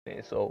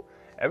And so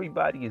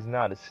everybody is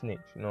not a snitch,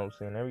 you know what I'm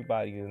saying?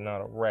 Everybody is not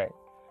a rat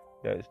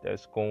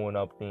that's going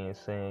up there and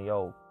saying,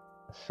 yo,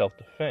 self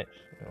defense,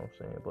 you know what I'm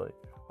saying? But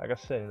like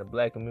I said, in the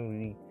black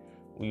community,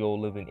 we all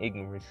live in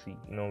ignorancy,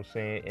 you know what I'm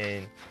saying?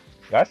 And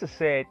that's a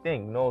sad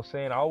thing, you know what I'm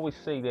saying? I always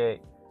say that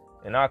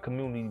in our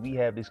community we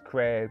have this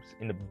crabs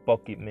in the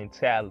bucket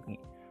mentality.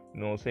 You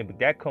know what I'm saying? But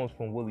that comes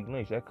from Willie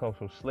Lynch. That comes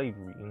from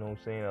slavery. You know what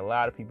I'm saying? A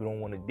lot of people don't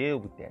want to deal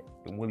with that.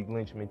 The Willie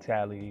Lynch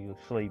mentality or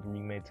slavery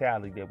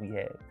mentality that we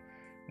have.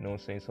 You know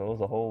what I'm saying? So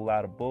there's a whole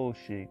lot of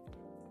bullshit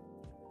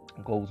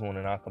goes on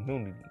in our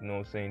community. You know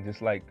what I'm saying?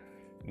 Just like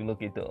you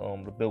look at the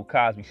Bill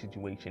Cosby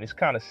situation. It's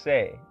kind of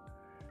sad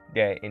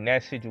that in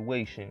that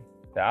situation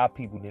that our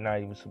people did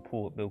not even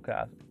support Bill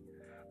Cosby.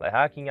 Like,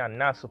 how can y'all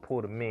not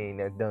support a man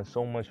that's done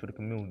so much for the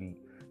community,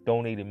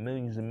 donated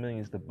millions and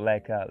millions to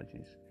black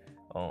colleges,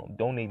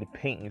 donated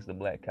paintings to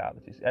black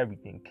colleges,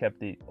 everything,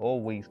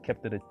 always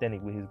kept it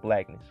authentic with his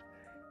blackness,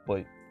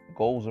 but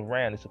goes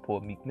around and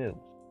support Meek Mills.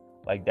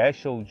 Like, that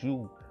shows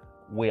you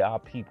where our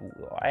people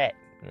are at.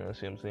 You know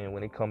what I'm saying?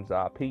 When it comes to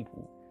our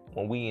people,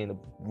 when we in a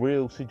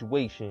real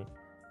situation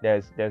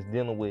that's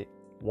dealing with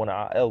one of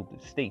our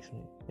elders,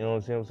 statesmen. You know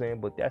what I'm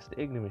saying? But that's the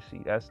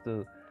ignorancy. That's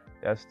the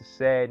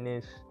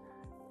sadness,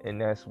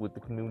 and that's what the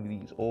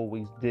communities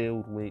always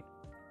deal with,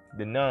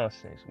 the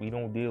nonsense. We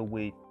don't deal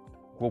with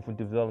growth and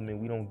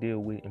development. We don't deal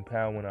with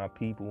empowering our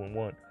people and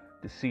want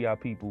to see our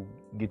people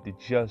get the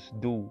just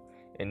due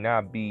and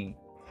not be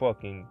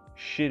fucking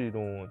shitted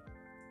on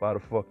by the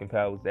fucking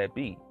powers that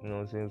be. You know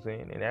what I'm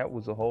saying? And that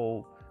was a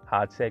whole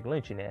high tech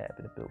lynching that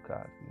happened to Bill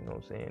Cosby. You know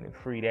what I'm saying? And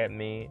free that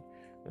man.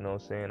 You know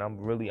what I'm saying?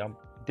 I'm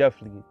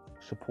definitely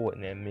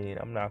supporting that man.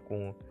 I'm not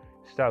going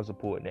to stop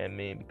supporting that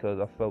man because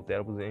I felt that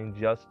it was an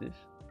injustice.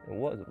 It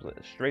was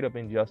a straight up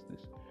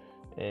injustice.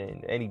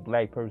 And any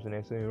black person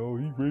that's saying, oh,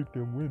 he raped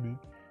them women,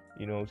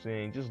 you know what I'm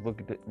saying? Just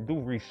do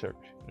research.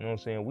 You know what I'm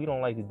saying? We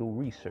don't like to do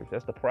research.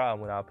 That's the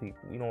problem with our people.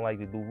 We don't like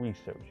to do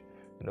research.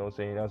 You know what I'm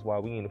saying? That's why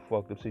we in the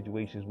fucked up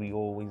situations we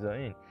always are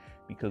in.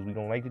 Because we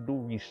don't like to do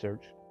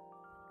research.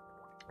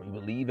 We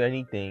believe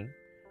anything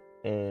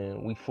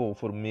and we fall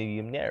for the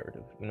media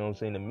narrative. You know what I'm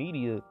saying? The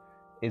media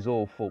is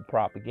all for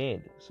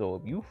propaganda. So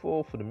if you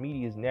fall for the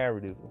media's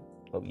narrative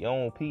of your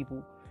own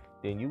people,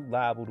 then you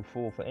liable to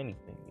fall for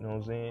anything. You know what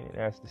I'm saying? And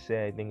that's the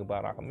sad thing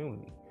about our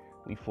community.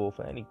 We fall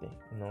for anything.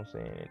 You know what I'm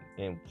saying?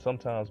 And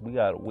sometimes we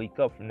gotta wake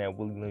up from that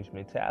Willie Lynch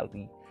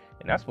mentality.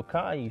 And that's what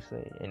Kanye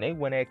said. And they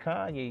went at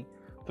Kanye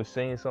for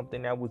saying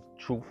something that was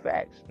true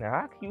facts. Now,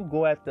 how can you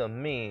go after a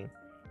man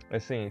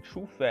that's saying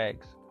true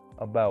facts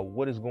about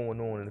what is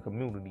going on in the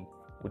community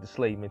with the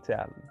slave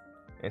mentality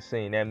and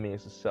saying that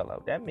man's a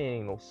sellout? That man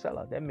ain't no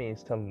sellout. That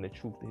man's telling the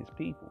truth to his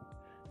people.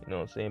 You know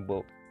what I'm saying?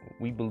 But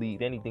we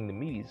believe anything the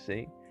media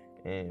say,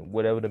 and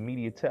whatever the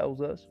media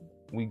tells us,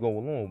 we go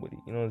along with it.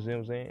 You know what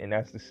I'm saying? And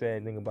that's the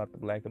sad thing about the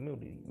black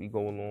community. We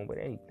go along with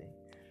anything.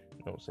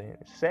 You know what I'm saying?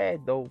 It's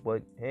sad though,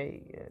 but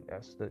hey, yeah,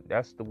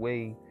 that's the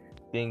way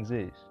things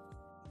is.